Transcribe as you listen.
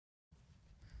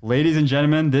Ladies and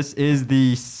gentlemen, this is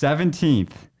the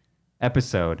 17th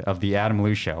episode of The Adam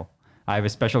Lou Show. I have a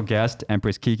special guest,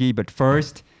 Empress Kiki, but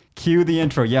first, cue the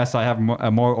intro. Yes, I have a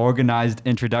more organized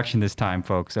introduction this time,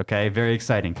 folks, okay? Very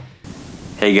exciting.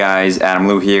 Hey guys, Adam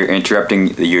Lou here,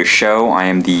 interrupting your show. I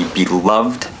am the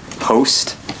beloved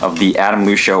host of The Adam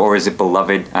Lou Show, or is it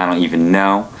beloved? I don't even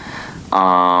know.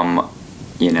 I'm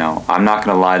not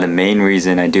going to lie, the main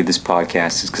reason I do this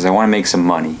podcast is because I want to make some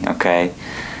money, okay?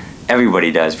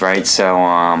 Everybody does, right?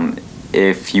 So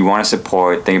if you want to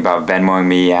support, think about Venmoing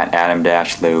me at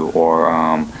Adam-Lou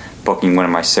or booking one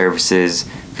of my services,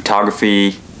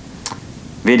 photography,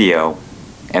 video,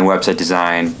 and website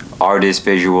design, artists,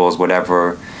 visuals,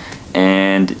 whatever.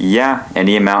 And yeah,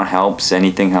 any amount helps,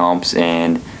 anything helps.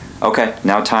 And okay,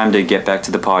 now time to get back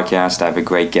to the podcast. I have a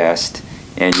great guest.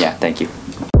 And yeah, thank you.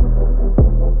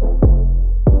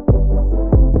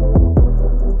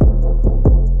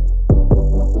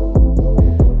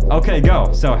 Okay,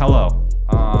 go. So, hello.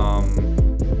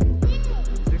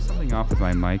 Is there something off with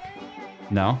my mic?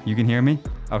 No? You can hear me?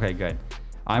 Okay, good.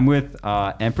 I'm with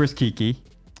Empress Kiki,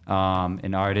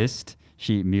 an artist.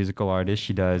 Musical artist.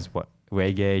 She does what?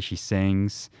 Reggae. She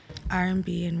sings.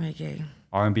 R&B and reggae.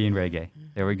 R&B and reggae.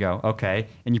 There we go. Okay.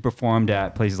 And you performed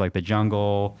at places like The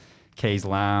Jungle, Kay's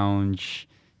Lounge.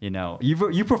 You know,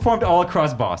 you performed all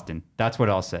across Boston. That's what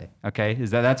I'll say. Okay.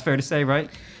 That's fair to say, right?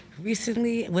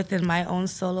 Recently, within my own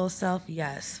solo self,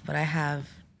 yes, but I have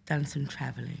done some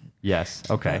traveling. Yes.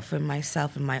 Okay. For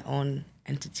myself and my own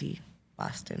entity,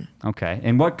 Boston. Okay.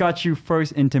 And what got you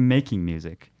first into making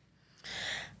music?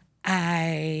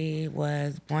 I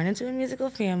was born into a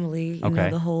musical family, you know,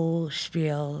 the whole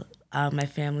spiel. My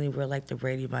family were like the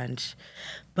Brady Bunch,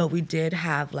 but we did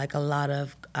have like a lot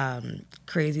of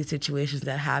crazy situations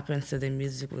that happened, so the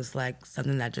music was like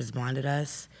something that just bonded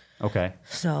us. Okay.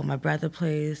 So my brother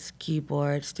plays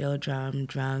keyboard, steel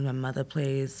drums. My mother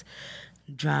plays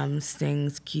drums,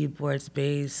 sings, keyboards,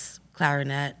 bass,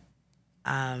 clarinet.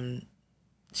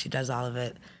 She does all of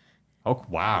it. Oh,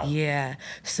 wow. Yeah.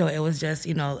 So it was just,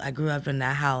 I grew up in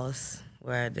that house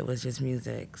where there was just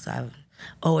music. So I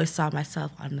always saw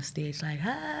myself on the stage like,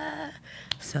 ah.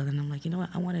 So then I'm like, you know what?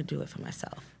 I want to do it for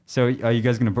myself. So are you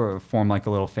guys going to form like a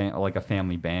little a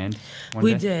family band one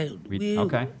We day? did.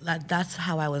 Okay. Like, that's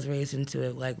how I was raised into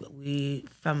it. Like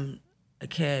from a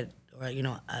kid or,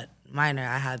 a minor,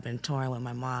 I had been touring with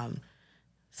my mom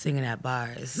singing at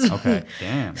bars. Okay,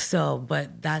 damn. So,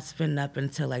 but that's been up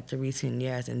until like the recent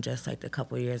years, and just like the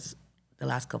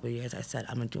last couple of years, I said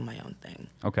I'm gonna do my own thing.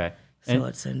 Okay. So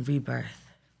it's in rebirth.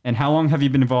 And how long have you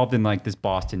been involved in like this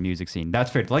Boston music scene? That's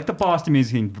fair. Like the Boston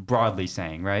music scene, broadly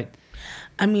saying, right?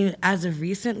 I mean, as of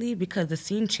recently, because the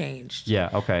scene changed. Yeah.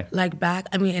 Okay. Like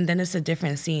and then it's a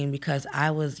different scene because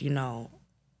I was,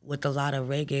 with a lot of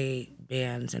reggae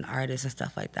bands and artists and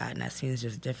stuff like that, and that scene is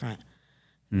just different.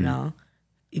 You know,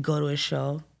 you go to a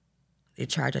show, they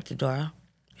charge at the door,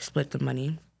 you split the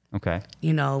money. Okay.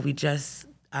 We just,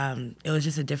 it was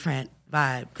just a different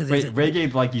vibe. Wait,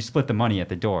 reggae, like you split the money at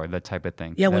the door, that type of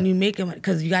thing. Yeah, when you make it,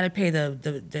 because you got to pay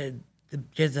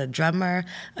there's a drummer,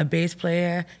 a bass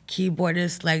player,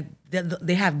 keyboardist, like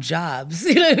they have jobs,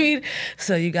 you know what I mean?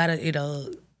 So you got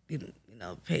to,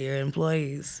 pay your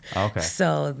employees. Okay.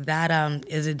 So that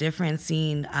is a different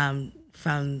scene and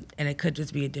it could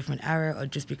just be a different era or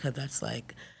just because that's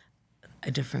like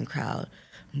a different crowd.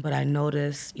 But I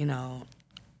noticed,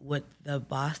 with the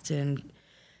Boston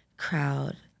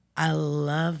crowd, I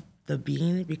love the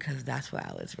Bean because that's where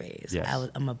I was raised. Yes.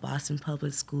 I'm a Boston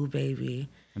public school baby.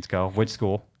 Let's go. Which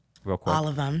school? Real quick. All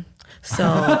of them. So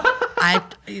I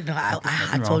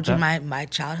told you my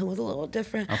childhood was a little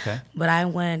different. Okay. But I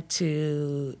went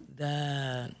to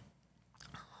the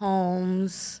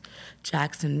Holmes,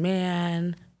 Jackson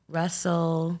Man,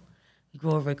 Russell,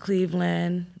 Grover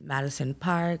Cleveland, Madison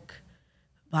Park,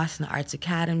 Boston Arts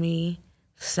Academy,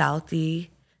 Southie.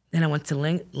 Then I went to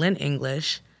Lynn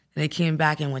English. And I came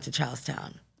back and went to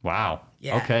Charlestown. Wow.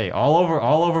 Yeah. Okay. All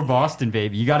over Boston,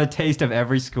 baby. You got a taste of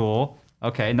every school.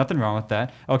 Okay. Nothing wrong with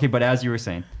that. Okay. But as you were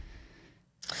saying.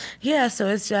 Yeah. So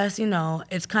it's just,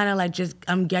 it's kind of like just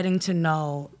I'm getting to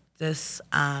know this,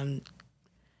 the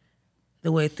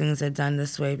way things are done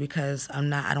this way because I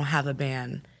don't have a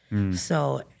band.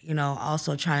 So,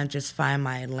 also trying to just find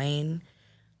my lane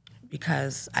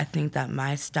because I think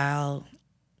my style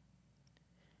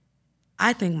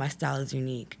is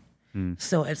unique.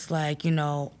 So it's like,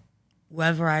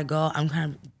 wherever I go, I'm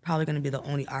kind of probably going to be the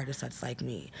only artist that's like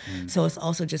me. So it's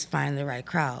also just finding the right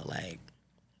crowd. Like,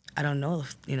 I don't know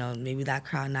if, maybe that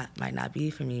crowd might not be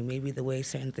for me. Maybe the way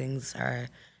certain things are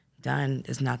done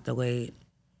is not the way,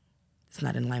 it's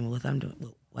not in line with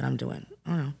what I'm doing. I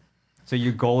don't know. So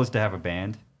your goal is to have a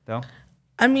band, though?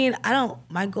 I mean,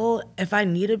 my goal, if I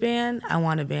need a band, I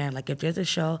want a band. Like if there's a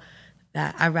show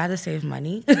that I'd rather save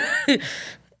money,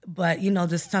 but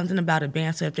there's something about a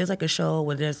band. So if there's like a show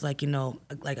where there's like,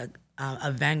 like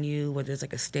a venue where there's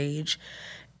like a stage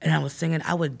and I was singing,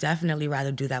 I would definitely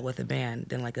rather do that with a band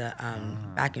than like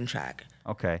a backing track.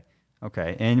 Okay.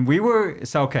 And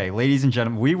ladies and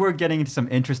gentlemen, we were getting into some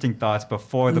interesting thoughts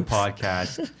before the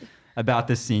podcast about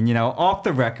this scene, off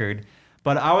the record.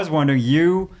 But I was wondering,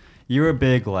 you're a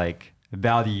big, like,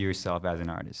 value yourself as an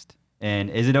artist. And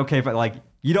is it okay if, like,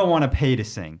 you don't want to pay to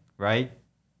sing, right?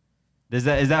 Is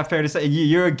that fair to say?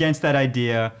 You're against that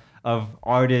idea of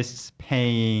artists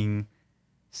paying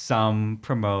some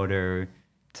promoter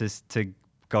to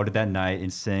go to that night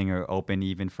and sing or open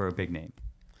even for a big name?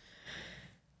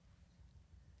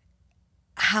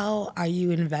 How are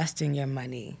you investing your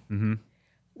money? Mm-hmm.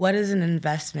 What is an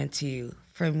investment to you?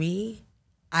 For me,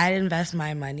 I'd invest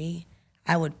my money.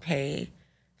 I would pay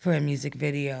for a music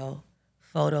video,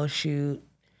 photo shoot,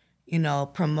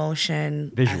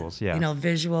 promotion. Visuals, yeah.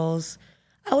 Visuals.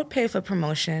 I would pay for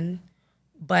promotion,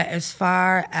 but as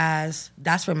far as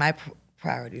that's where my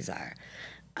priorities are.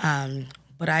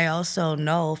 But I also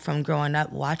know from growing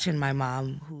up watching my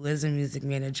mom, who is a music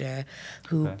manager,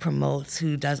 who promotes,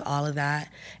 who does all of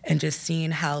that, and just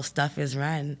seeing how stuff is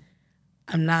run.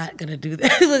 I'm not gonna do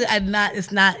that.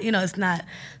 It's not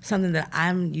something that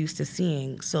I'm used to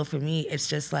seeing. So for me, it's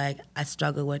just like I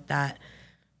struggle with that.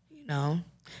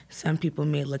 Some people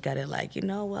may look at it like,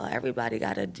 well, everybody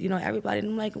gotta, everybody. And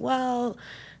I'm like, well,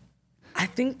 I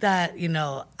think that,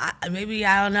 maybe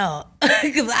I don't know,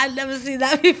 because I've never seen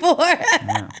that before.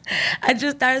 Yeah. I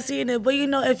just started seeing it. But,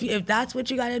 if that's what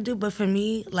you got to do. But for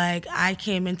me, like, I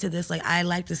came into this, like, I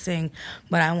like to sing,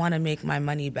 but I want to make my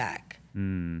money back.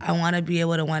 I want to be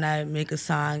able to, when I make a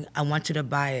song, I want you to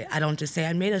buy it. I don't just say,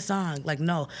 I made a song. Like,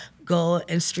 no, go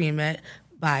and stream it,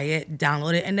 buy it,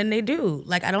 download it, and then they do.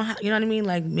 Like, I don't have, you know what I mean?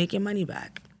 Like, make your money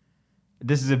back.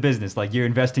 This is a business. Like, you're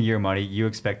investing your money, you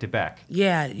expect it back.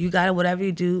 Yeah, you got to, whatever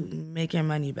you do, make your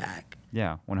money back.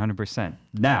 Yeah, 100%.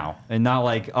 Now, and not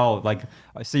like,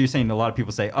 so you're saying a lot of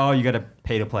people say, you got to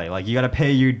pay to play. Like, you got to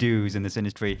pay your dues in this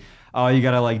industry. You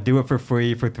got to, like, do it for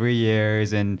free for 3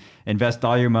 years and invest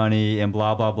all your money and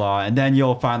blah, blah, blah. And then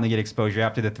you'll finally get exposure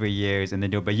after the 3 years and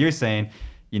then do it. But you're saying,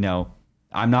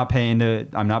 I'm not paying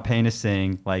to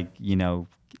sing. Like,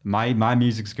 my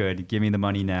music's good. Give me the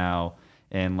money now.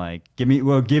 And like, give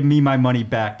me my money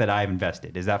back that I've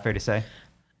invested. Is that fair to say?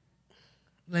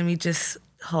 Let me just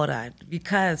hold on,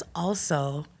 because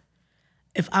also,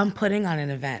 if I'm putting on an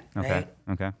event, right?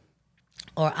 Okay.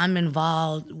 Or I'm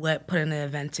involved with putting an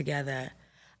event together,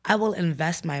 I will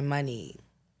invest my money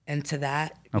into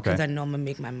that because I know I'm gonna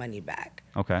make my money back.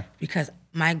 Okay. Because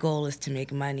my goal is to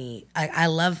make money. I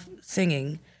love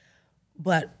singing,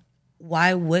 but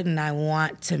why wouldn't I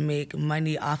want to make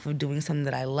money off of doing something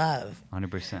that I love?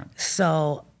 100%.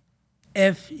 So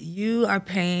if you are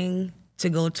paying to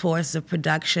go towards the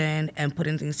production and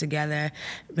putting things together,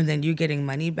 and then you're getting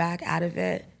money back out of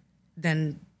it,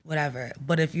 then whatever.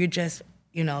 But if you're just,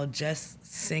 just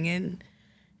singing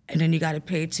and then you got to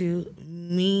pay to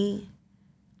me,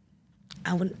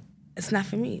 I wouldn't. It's not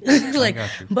for me. Like,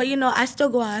 but I still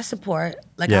go out, I support.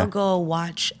 Like, I'll go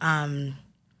watch.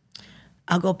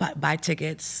 I'll go buy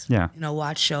tickets,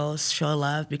 watch shows, show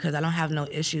love, because I don't have no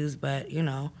issues, but, it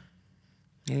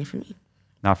ain't for me.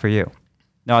 Not for you.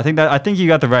 No, I think you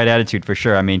got the right attitude for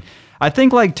sure. I mean, I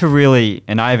think like to really,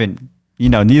 and I haven't,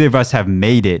 neither of us have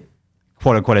made it,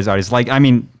 quote unquote, as artists. Like, I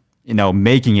mean,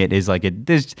 making it is like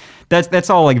that's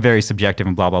all like very subjective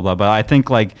and blah, blah, blah. But I think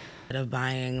like, instead of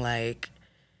buying like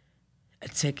a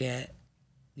ticket,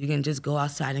 you can just go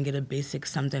outside and get a basic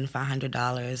something,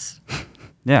 $500.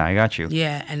 Yeah, I got you.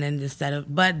 Yeah, and then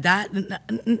but that,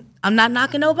 I'm not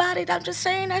knocking nobody. I'm just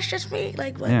saying that's just me.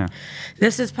 Like, what? Yeah.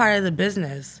 This is part of the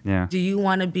business. Yeah. Do you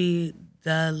want to be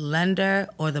the lender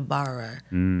or the borrower?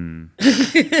 And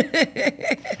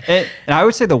I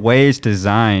would say the way it's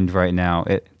designed right now,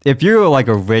 if you're like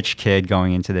a rich kid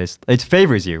going into this, it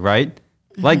favors you, right?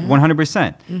 Like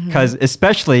 100%, because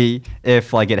especially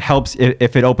if like it helps,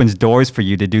 if it opens doors for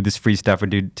you to do this free stuff or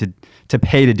to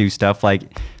pay to do stuff,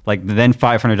 like then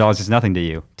 $500 is nothing to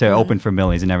you to open for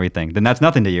millions and everything. Then that's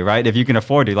nothing to you, right? If you can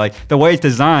afford to, like the way it's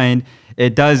designed,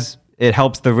 it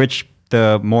helps the rich,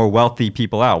 the more wealthy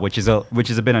people out, which is a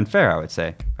bit unfair, I would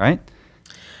say, right?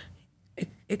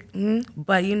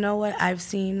 But you know what I've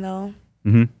seen though?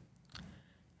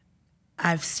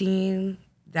 I've seen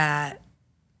that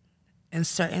in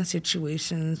certain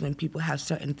situations, when people have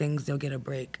certain things, they'll get a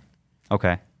break.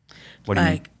 Okay. What do you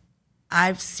mean?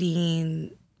 I've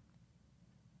seen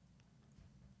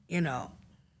you know,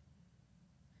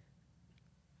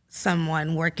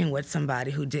 someone working with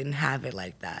somebody who didn't have it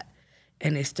like that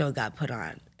and they still got put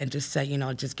on and just said,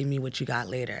 just give me what you got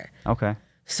later. Okay.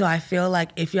 So I feel like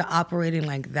if you're operating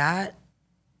like that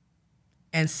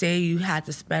and say you had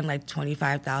to spend like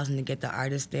 $25,000 to get the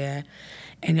artist there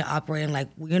and you're operating like,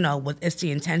 it's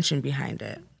the intention behind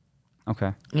it.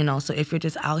 Okay. So if you're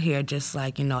just out here just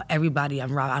like, everybody,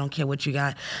 I'm Rob, I don't care what you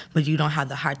got, but you don't have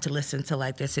the heart to listen to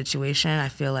like their situation, I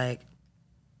feel like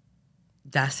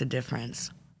that's the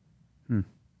difference.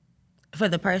 For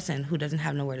the person who doesn't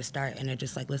have nowhere to start and they're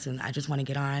just like, listen, I just want to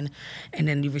get on, and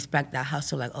then you respect that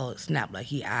hustle, like, oh, snap, like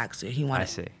he asked or he wanted. I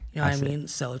see. You know what I mean?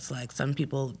 So it's like some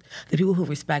people, the people who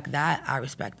respect that, I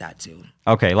respect that too.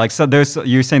 Okay, like so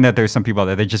you're saying that there's some people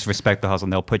that they just respect the hustle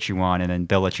and they'll put you on and then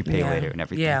they'll let you pay later and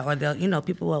everything. Yeah, or they'll,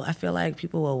 people will, I feel like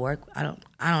people will work, I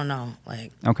don't know,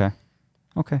 like. Okay,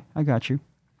 I got you.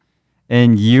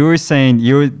 And you were saying,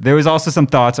 there was also some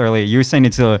thoughts earlier, you were saying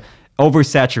it's a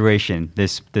oversaturation,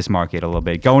 this market a little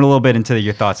bit. Going a little bit into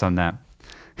your thoughts on that.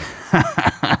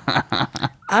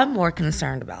 I'm more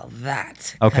concerned about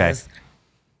that. Okay.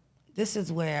 This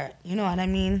is where, you know what I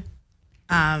mean?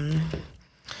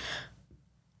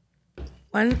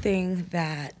 One thing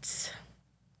that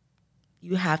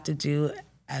you have to do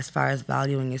as far as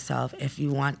valuing yourself, if you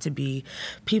want to be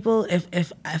people,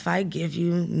 if I give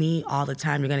you me all the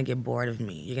time, you're gonna get bored of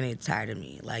me. You're gonna get tired of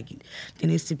me. Like, there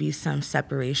needs to be some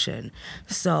separation.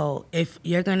 So if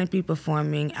you're gonna be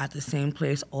performing at the same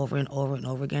place over and over and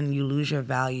over again, you lose your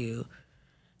value.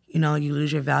 You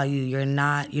lose your value. You're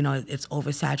not, it's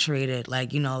oversaturated.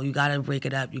 Like, you got to break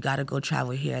it up. You got to go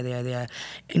travel here, there.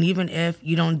 And even if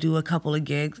you don't do a couple of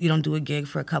gigs, you don't do a gig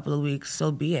for a couple of weeks, so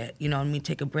be it.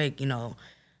 Take a break,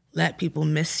 let people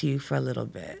miss you for a little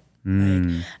bit.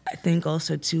 Like, I think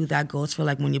also, too, that goes for,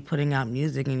 like, when you're putting out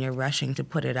music and you're rushing to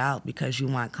put it out because you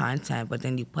want content, but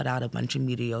then you put out a bunch of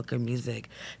mediocre music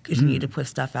because you need to put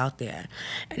stuff out there.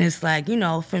 And it's like,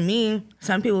 for me,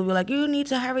 some people will be like, you need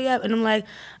to hurry up. And I'm like,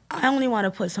 I only want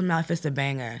to put something out if it's a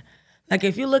banger. Like,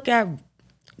 if you look at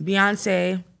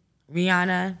Beyonce,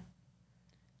 Rihanna,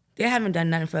 they haven't done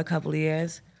nothing for a couple of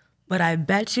years. But I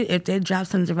bet you if they drop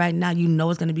something right now,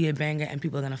 it's going to be a banger and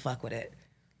people are going to fuck with it.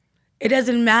 It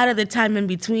doesn't matter the time in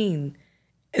between.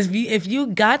 If you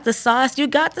got the sauce, you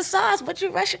got the sauce. What you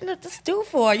rushing to the stew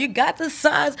for? You got the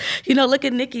sauce. Look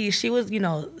at Nicki. She was,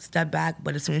 step back,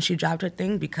 but as soon as she dropped her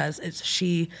thing, because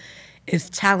she is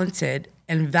talented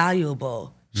and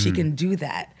valuable, she can do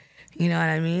that. You know what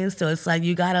I mean? So it's like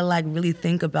you gotta like really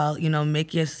think about,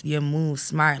 make your moves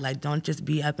smart. Like, don't just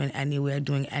be up and anywhere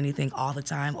doing anything all the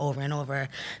time, over and over,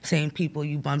 same people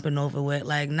you bumping over with.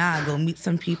 Like, nah, go meet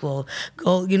some people.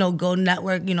 Go, go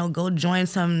network. Go join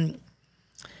some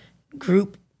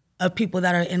group of people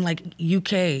that are in like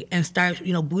UK and start,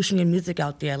 boosting your music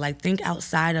out there. Like, think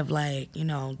outside of like,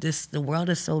 the world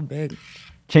is so big.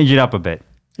 Change it up a bit.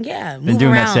 Yeah, Been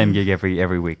doing that same gig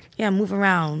every week. Yeah, move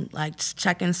around. Like,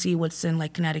 check and see what's in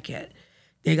like Connecticut.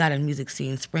 They got a music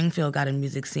scene. Springfield got a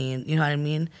music scene. You know what I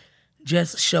mean?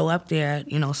 Just show up there.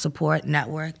 Support,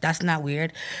 network. That's not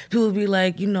weird. People be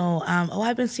like, oh,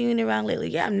 I've been seeing you around lately.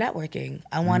 Yeah, I'm networking.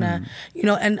 I wanna,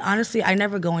 and honestly, I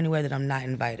never go anywhere that I'm not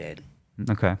invited.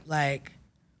 Okay. Like,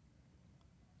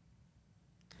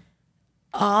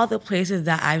 all the places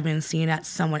that I've been seen at,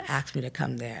 someone asked me to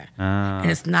come there.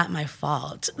 And it's not my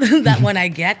fault that when I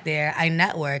get there, I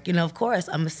network. Of course,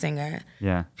 I'm a singer.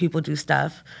 Yeah. People do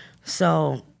stuff.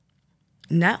 So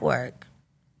network,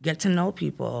 get to know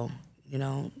people,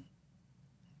 go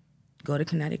to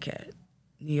Connecticut,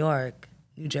 New York,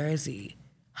 New Jersey,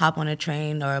 hop on a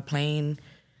train or a plane.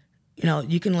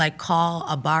 You can like call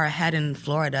a bar ahead in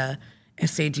Florida and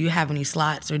say, do you have any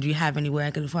slots or do you have anywhere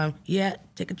I can perform? Yeah,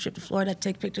 take a trip to Florida,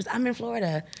 take pictures. I'm in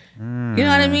Florida. You know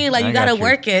what I mean? Like, you got to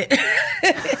work it.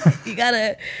 You got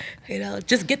to,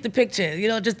 just get the picture.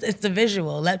 It's the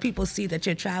visual. Let people see that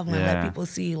you're traveling. Yeah. Let people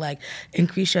see, like,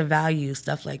 increase your value,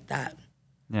 stuff like that.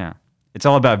 Yeah. It's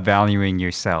all about valuing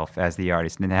yourself as the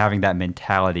artist and having that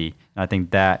mentality. And I think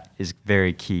that is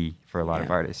very key for a lot of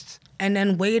artists. And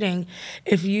then waiting.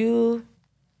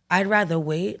 I'd rather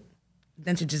wait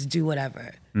than to just do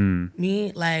whatever.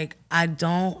 Me, like, I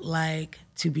don't like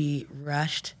to be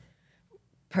rushed.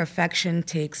 Perfection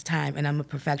takes time, and I'm a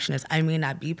perfectionist. I may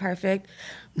not be perfect,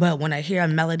 but when I hear a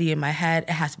melody in my head,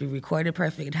 it has to be recorded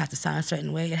perfect. It has to sound a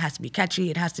certain way. It has to be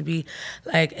catchy. It has to be,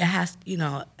 like,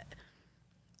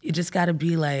 you just got to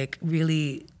be, like,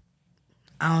 really,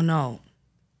 I don't know,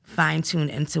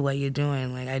 fine-tuned into what you're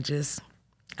doing. Like, I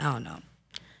don't know.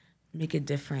 Make it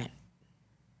different.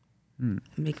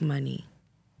 Make money.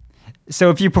 So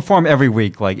if you perform every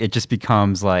week, like it just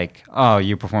becomes like, oh,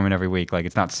 you're performing every week. Like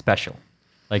it's not special.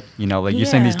 Like, like you're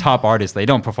saying these Yeah. top artists, they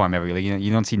don't perform every week.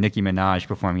 You don't see Nicki Minaj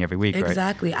performing every week, right?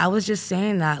 Exactly. I was just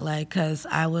saying that, like, because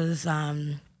I was,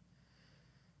 I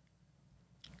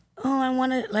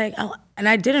wanted, like, and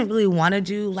I didn't really want to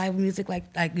do live music like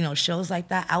shows like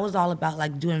that. I was all about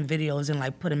like doing videos and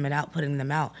like putting them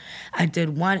out. I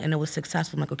did one and it was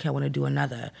successful. I'm like, okay, I want to do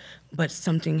another. But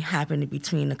something happened in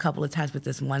between a couple of times with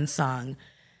this one song.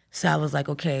 So I was like,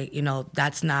 okay,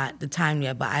 that's not the time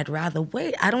yet, but I'd rather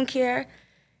wait. I don't care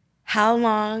how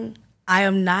long. I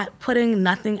am not putting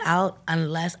nothing out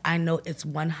unless I know it's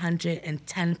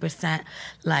 110%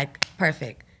 like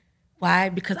perfect. Why?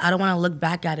 Because I don't want to look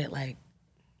back at it like,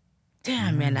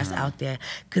 damn, man, that's out there.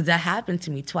 Because that happened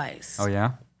to me twice. Oh,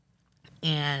 yeah?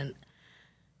 And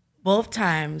both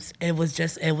times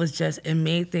it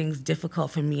made things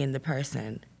difficult for me and the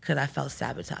person because I felt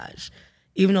sabotaged.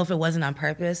 Even though if it wasn't on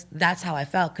purpose, that's how I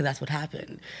felt because that's what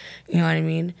happened. You know what I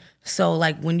mean? So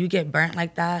like when you get burnt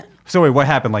like that. So wait, what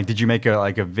happened? Like, did you make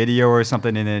a video or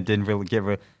something and it didn't really get?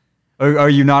 Are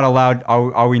you not allowed?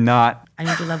 Are we not? I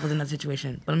need your love with another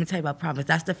situation, but let me tell you about Promise.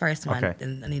 That's the first one, Okay.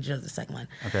 and I need you to know the second one.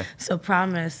 Okay. So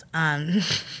Promise,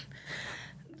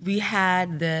 we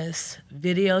had this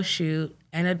video shoot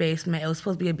in a basement. It was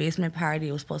supposed to be a basement party.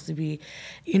 It was supposed to be,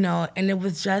 and it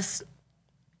was just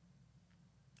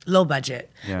low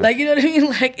budget. Yeah. Like, you know what I mean?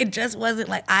 Like, it just wasn't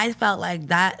like, I felt like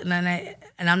that,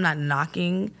 and I'm not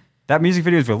knocking. That music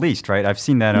video is released, right? I've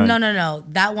seen that on... No.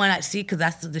 That one I see because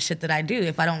that's the shit that I do.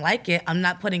 If I don't like it, I'm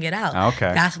not putting it out.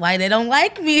 Okay. That's why they don't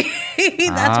like me.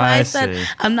 That's why I said see.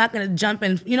 I'm not going to jump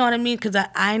in. You know what I mean? Because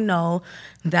I know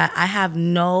that I have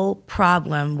no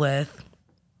problem with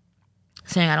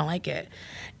saying I don't like it.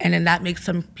 And then that makes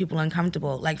some people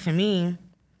uncomfortable. Like for me,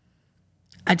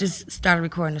 I just started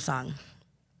recording a song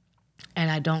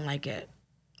and I don't like it.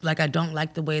 Like, I don't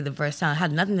like the way the verse sounds. It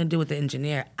had nothing to do with the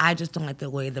engineer. I just don't like the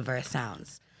way the verse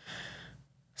sounds.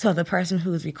 So the person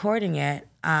who's recording it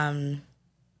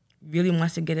really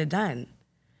wants to get it done.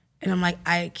 And I'm like,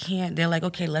 I can't. They're like,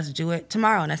 okay, let's do it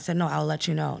tomorrow. And I said, no, I'll let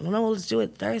you know. No, let's do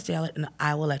it Thursday.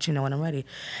 I will let you know when I'm ready.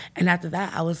 And after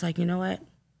that, I was like, you know what?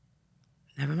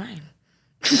 Never mind.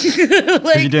 Because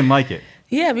you didn't like it.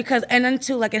 Yeah, because, and then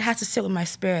too, like, it has to sit with my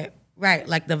spirit. Right,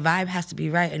 like the vibe has to be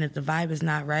right, and if the vibe is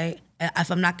not right, if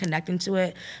I'm not connecting to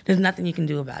it, there's nothing you can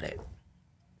do about it.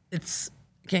 You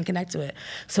can't connect to it.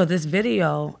 So this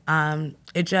video,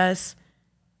 it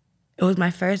was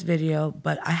my first video,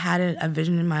 but I had a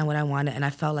vision in mind what I wanted, and I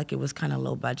felt like it was kind of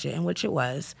low budget, and which it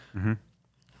was. Mm-hmm.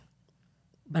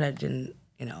 But it didn't,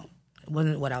 it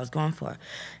wasn't what I was going for.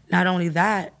 Not only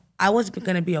that, I was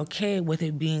gonna be okay with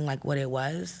it being like what it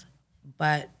was,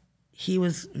 but he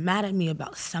was mad at me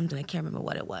about something. I can't remember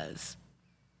what it was.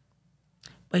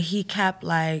 But he kept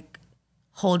like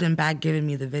holding back giving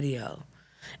me the video.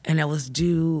 And it was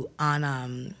due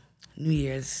on New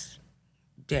Year's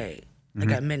Day, like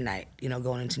at midnight,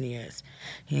 going into New Year's.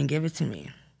 He didn't give it to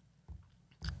me.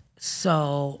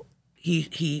 So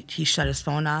he shut his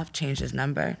phone off, changed his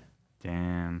number.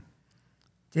 Damn.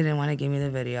 Didn't want to give me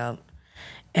the video.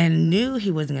 And knew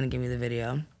he wasn't going to give me the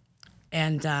video.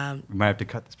 And we might have to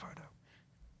cut this part out.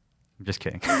 I'm just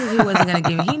kidding.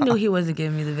 He knew he wasn't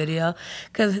giving me the video.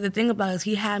 Because the thing about it is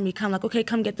he had me come like, okay,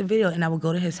 come get the video. And I would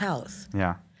go to his house.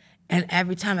 Yeah. And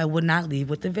every time I would not leave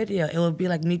with the video. It would be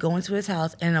like me going to his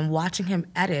house and I'm watching him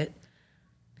edit.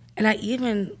 And I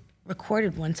even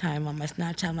recorded one time on my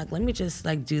Snapchat. I'm like, let me just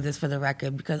like do this for the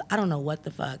record because I don't know what the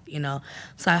fuck,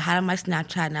 So I had my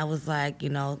Snapchat and I was like,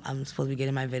 I'm supposed to be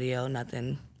getting my video,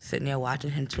 nothing. Sitting there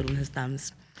watching him twiddling his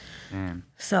thumbs. Damn.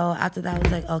 So after that, I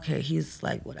was like, okay, he's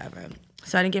like, whatever.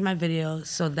 So I didn't get my video.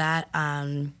 So that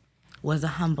was a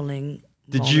humbling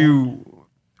moment.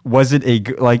 Was it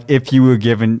if you were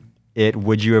given it,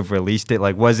 would you have released it?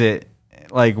 Like, was it,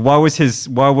 like, why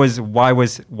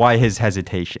his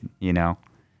hesitation, Did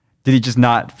he just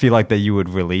not feel like that you would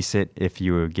release it if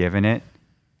you were given it?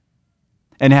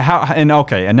 And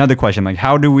okay, another question, like,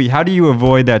 how do you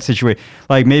avoid that situation?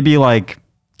 Like, maybe like,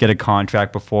 get a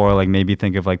contract before, like maybe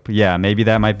think of like, yeah, maybe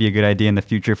that might be a good idea in the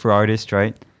future for artists,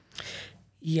 right?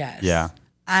 Yes. Yeah.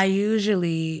 I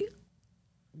usually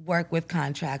work with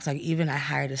contracts. Like even I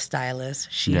hired a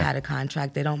stylist. She had a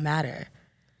contract. They don't matter.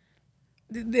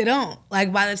 They don't.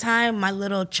 Like by the time my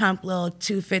little chump, little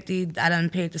 $250, I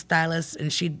done paid the stylist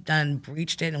and she done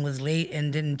breached it and was late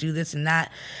and didn't do this and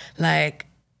that. Like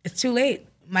it's too late.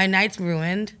 My night's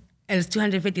ruined and it's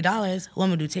 $250. What am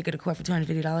I gonna do? Take her to court for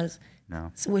 $250? No.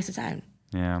 It's a waste of time.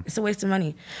 Yeah. It's a waste of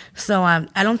money. So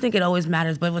I don't think it always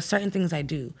matters, but with certain things I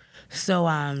do. So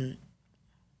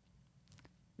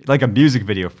like a music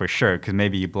video for sure, because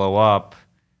maybe you blow up,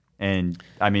 and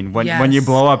I mean when you Yes.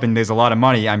 blow up and there's a lot of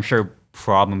money, I'm sure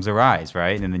problems arise,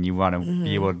 right? And then you want to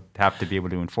be able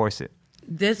to enforce it.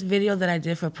 This video that I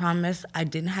did for Promise, I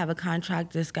didn't have a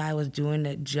contract. This guy was doing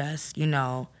it just, you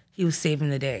know, he was saving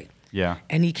the day. Yeah.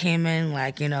 And he came in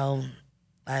like, you know,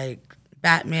 like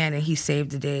Batman, and he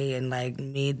saved the day and like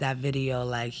made that video.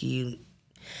 Like he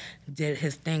did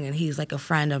his thing, and he's like a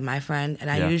friend of my friend. And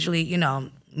I usually, you know,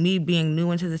 me being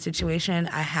new into the situation,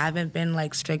 I haven't been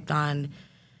like strict on,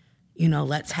 you know,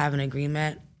 let's have an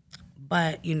agreement.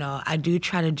 But, you know, I do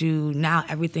try to do now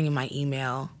everything in my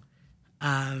email.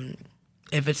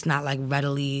 If it's not like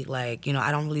readily, like, you know,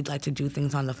 I don't really like to do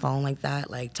things on the phone like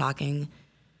that, like talking.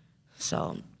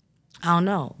 So I don't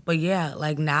know. But yeah,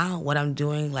 like now what I'm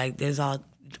doing, like there's all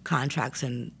contracts,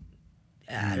 and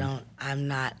I'm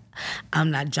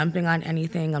not jumping on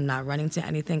anything. I'm not running to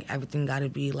anything. Everything got to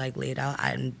be like laid out.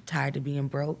 I'm tired of being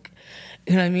broke.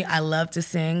 You know what I mean? I love to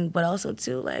sing, but also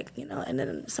too, like, you know, and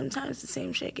then sometimes the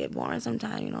same shit get boring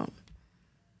sometimes, you know.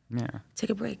 Yeah.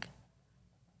 Take a break.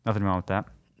 Nothing wrong with that.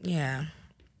 Yeah.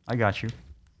 I got you.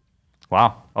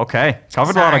 Wow. Okay.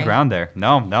 Covered a lot of Sorry. ground there.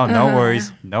 No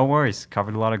worries. No worries.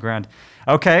 Covered a lot of ground.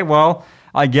 Okay. Well,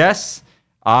 I guess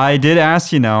I did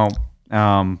ask, you know,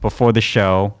 before the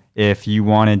show if you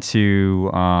wanted to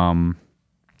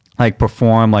like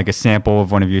perform like a sample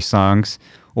of one of your songs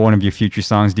or one of your future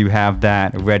songs. Do you have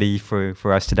that ready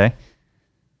for us today?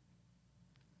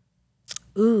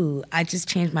 Ooh, I just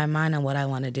changed my mind on what I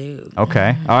want to do.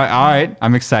 Okay. All right.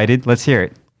 I'm excited. Let's hear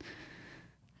it.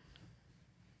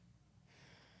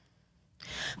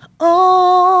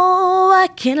 Oh, I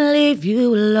can't leave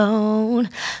you alone.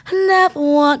 I never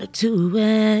wanted to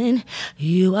end.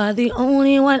 You are the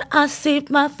only one I see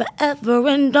my forever,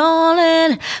 and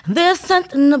darling, there's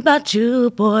something about you,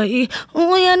 boy.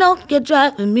 Oh, you know you're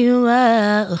driving me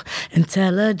wild.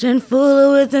 Intelligent, full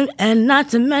of wisdom, and not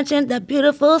to mention that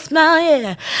beautiful smile,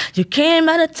 yeah. You came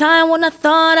at a time when I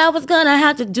thought I was gonna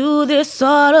have to do this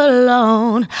all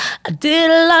alone. I did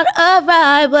a lot of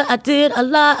right, but I did a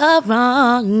lot of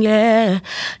wrong, yeah.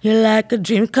 You're like a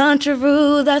dream come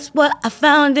true, that's what I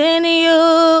found in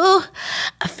you.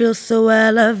 I feel so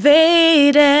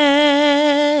elevated,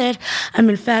 I'm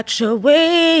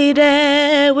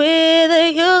infatuated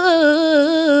with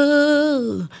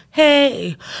you.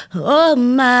 Hey, oh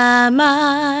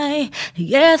my,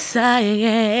 yes I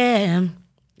am.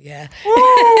 Yeah.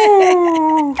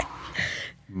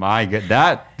 My good.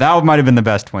 That might have been the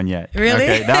best one yet. Really?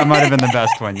 Okay, that might have been the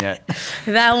best one yet.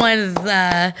 That one's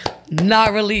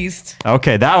not released.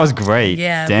 Okay, that was great.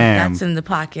 Yeah, Damn. but that's in the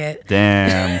pocket.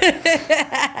 Damn.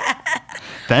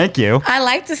 Thank you. I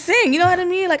like to sing, you know what I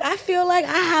mean? Like, I feel like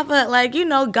I have a, like, you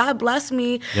know, God bless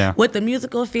me with the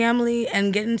musical family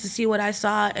and getting to see what I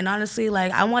saw. And honestly,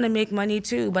 like, I want to make money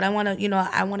too, but I want to, you know,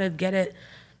 I want to get it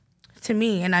to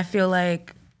me. And I feel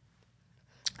like,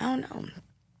 I don't know.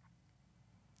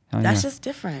 That's just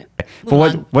different.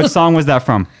 But what song was that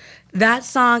from? That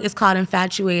song is called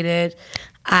Infatuated.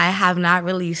 I have not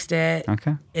released it.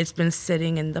 Okay. It's been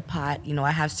sitting in the pot. You know,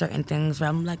 I have certain things where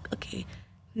I'm like, okay,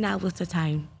 now was the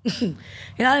time. You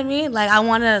know what I mean? Like, I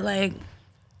want to, like...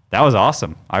 That was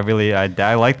awesome. I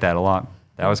like that a lot.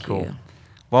 That was cool. you.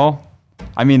 Well,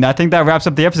 I mean, I think that wraps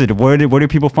up the episode. Where do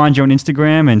people find you on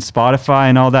Instagram and Spotify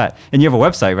and all that? And you have a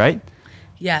website, right?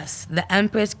 Yes,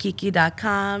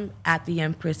 theempresskiki.com, at the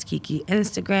Empress Kiki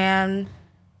Instagram,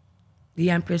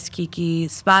 the Empress Kiki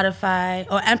Spotify,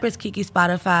 or Empress Kiki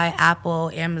Spotify,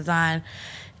 Apple, Amazon.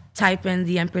 Type in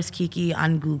the Empress Kiki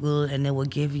on Google, and it will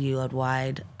give you a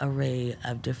wide array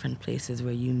of different places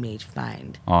where you may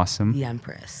find Awesome. the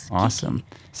Empress. Awesome.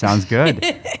 Sounds good.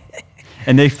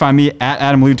 And they find me at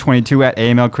AdamLou22 at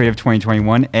AML Creative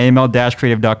 2021,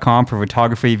 AML-creative.com for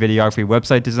photography, videography,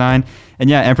 website design. And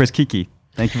yeah, Empress Kiki.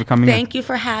 Thank you for coming in. Thank you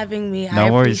for having me. No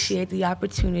I worries. appreciate the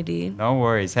opportunity. No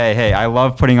worries. Hey, I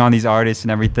love putting on these artists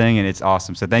and everything, and it's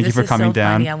awesome. So thank you for coming This is so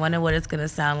down. funny. I wonder what it's going to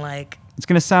sound like. It's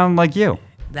going to sound like you.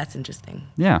 That's interesting.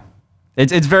 Yeah.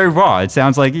 It's very raw. It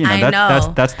sounds like, you know, I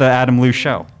know. that's the Adam Lou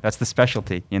show. That's the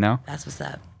specialty, you know? That's what's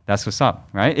up. That's what's up,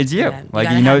 right? It's you. Yeah, Like,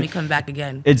 gotta you know, have me come back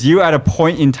again. it's you at a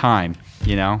point in time,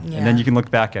 you know? And then Yeah. you can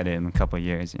look back at it in a couple of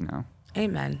years, you know?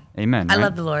 Amen. Amen. I right?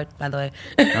 love the Lord, by the way.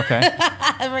 Okay.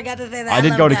 I forgot to say that. I did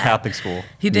love go to that. Catholic school.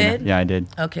 You did? Yeah, I did.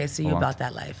 Okay, so you're about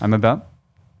that life. I'm about,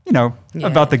 you know, Yeah,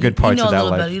 about the good parts you know of that a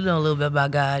little life. bit, you know a little bit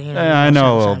about God. You know, Yeah, I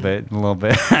know a something. little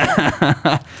bit.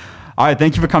 All right,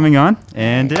 thank you for coming on.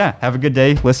 And yeah, have a good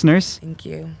day, listeners. Thank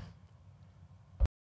you.